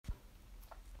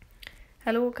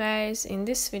Hello guys, in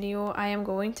this video I am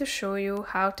going to show you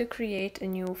how to create a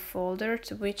new folder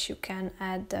to which you can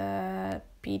add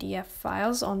PDF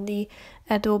files on the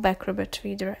Adobe Acrobat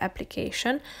Reader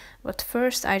application. But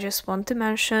first I just want to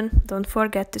mention, don't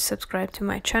forget to subscribe to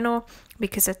my channel,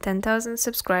 because at 10,000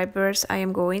 subscribers I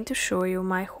am going to show you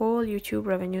my whole YouTube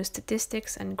revenue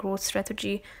statistics and growth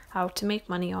strategy, how to make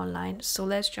money online. So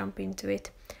let's jump into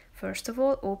it. First of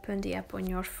all, open the app on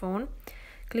your phone.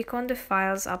 Click on the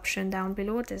Files option down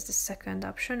below, that's the second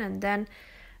option, and then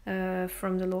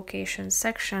from the Location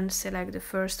section, select the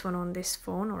first one on this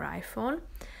phone or iPhone.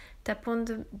 Tap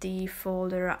on the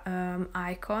folder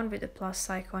icon with the plus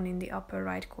icon in the upper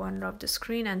right corner of the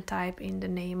screen and type in the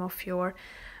name of your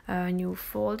new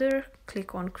folder.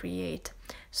 Click on Create.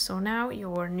 So now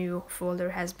your new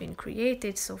folder has been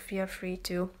created, so feel free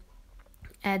to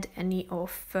add any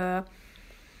of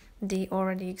the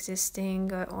already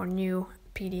existing or new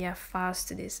PDF files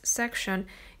to this section.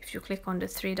 If you click on the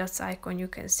three dots icon, you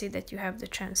can see that you have the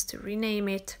chance to rename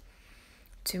it,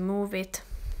 to move it,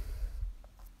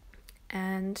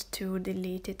 and to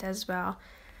delete it as well.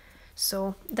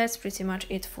 So that's pretty much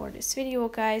it for this video,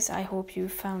 guys. I hope you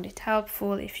found it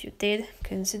helpful. If you did,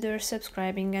 consider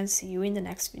subscribing and see you in the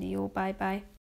next video. Bye bye.